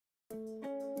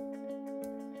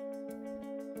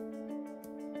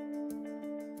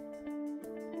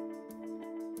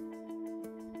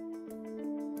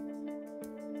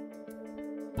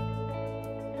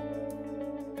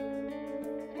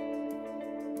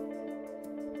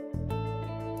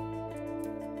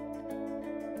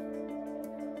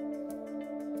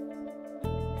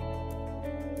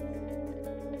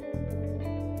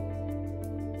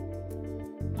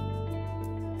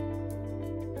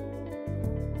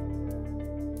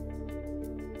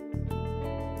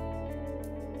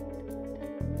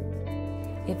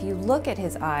If you look at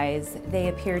his eyes, they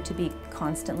appear to be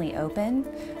constantly open.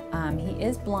 He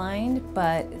is blind,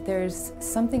 but there's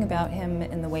something about him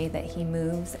in the way that he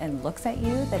moves and looks at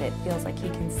you that it feels like he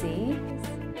can see.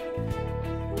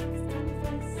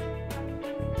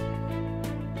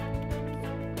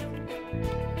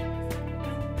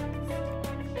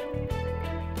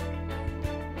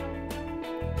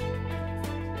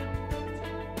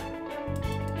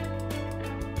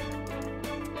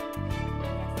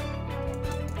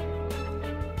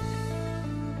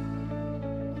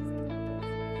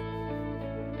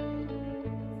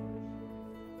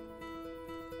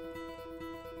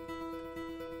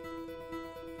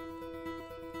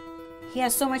 He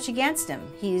has so much against him.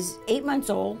 He's 8 months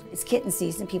old, it's kitten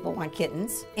season, people want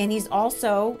kittens, and he's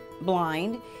also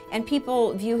blind, and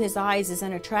people view his eyes as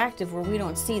unattractive where we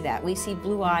don't see that. We see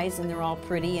blue eyes and they're all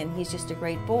pretty, and he's just a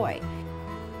great boy.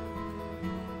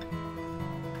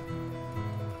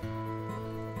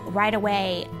 Right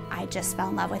away, I just fell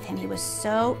in love with him. He was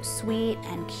so sweet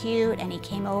and cute, and he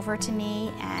came over to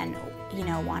me and, you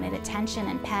know, wanted attention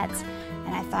and pets,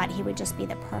 and I thought he would just be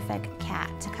the perfect cat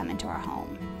to come into our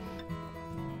home.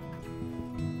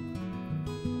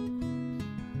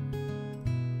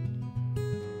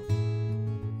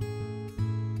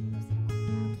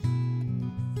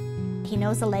 He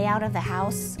knows the layout of the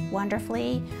house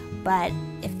wonderfully, but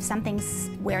if something's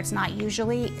where it's not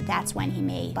usually, that's when he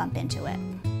may bump into it.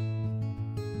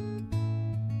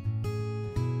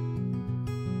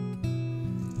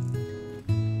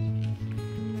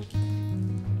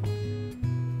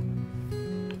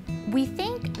 We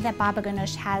think that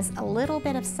Babaganoush has a little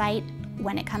bit of sight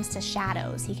when it comes to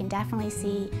shadows. He can definitely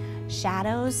see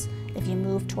shadows if you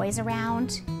move toys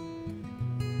around.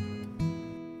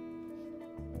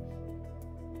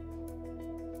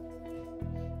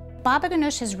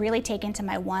 Babaganoush has really taken to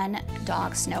my one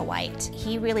dog, Snow White.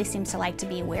 He really seems to like to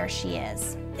be where she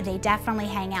is. They definitely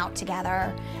hang out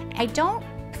together. I don't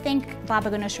think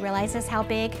Babaganoush realizes how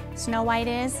big Snow White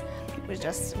is. It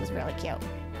was really cute.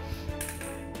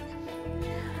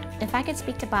 If I could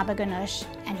speak to Babaganoush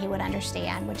and he would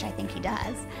understand, which I think he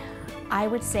does, I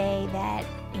would say that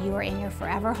you are in your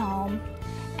forever home,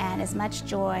 and as much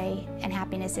joy and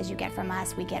happiness as you get from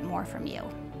us, we get more from you.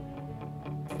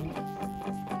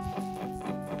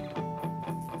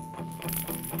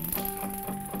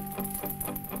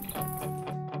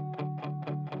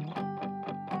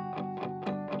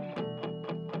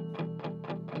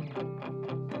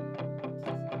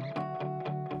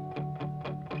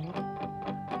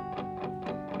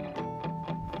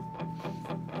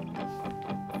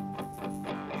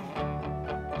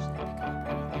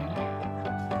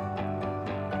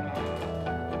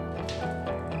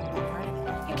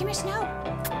 Give me Snow.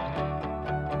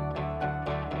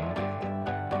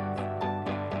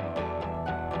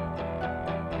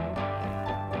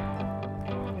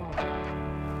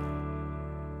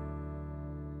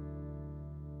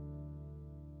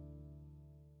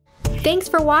 Thanks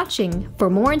for watching. For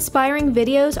more inspiring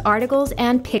videos, articles,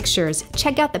 and pictures,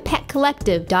 check out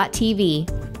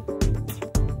thepetcollective.tv.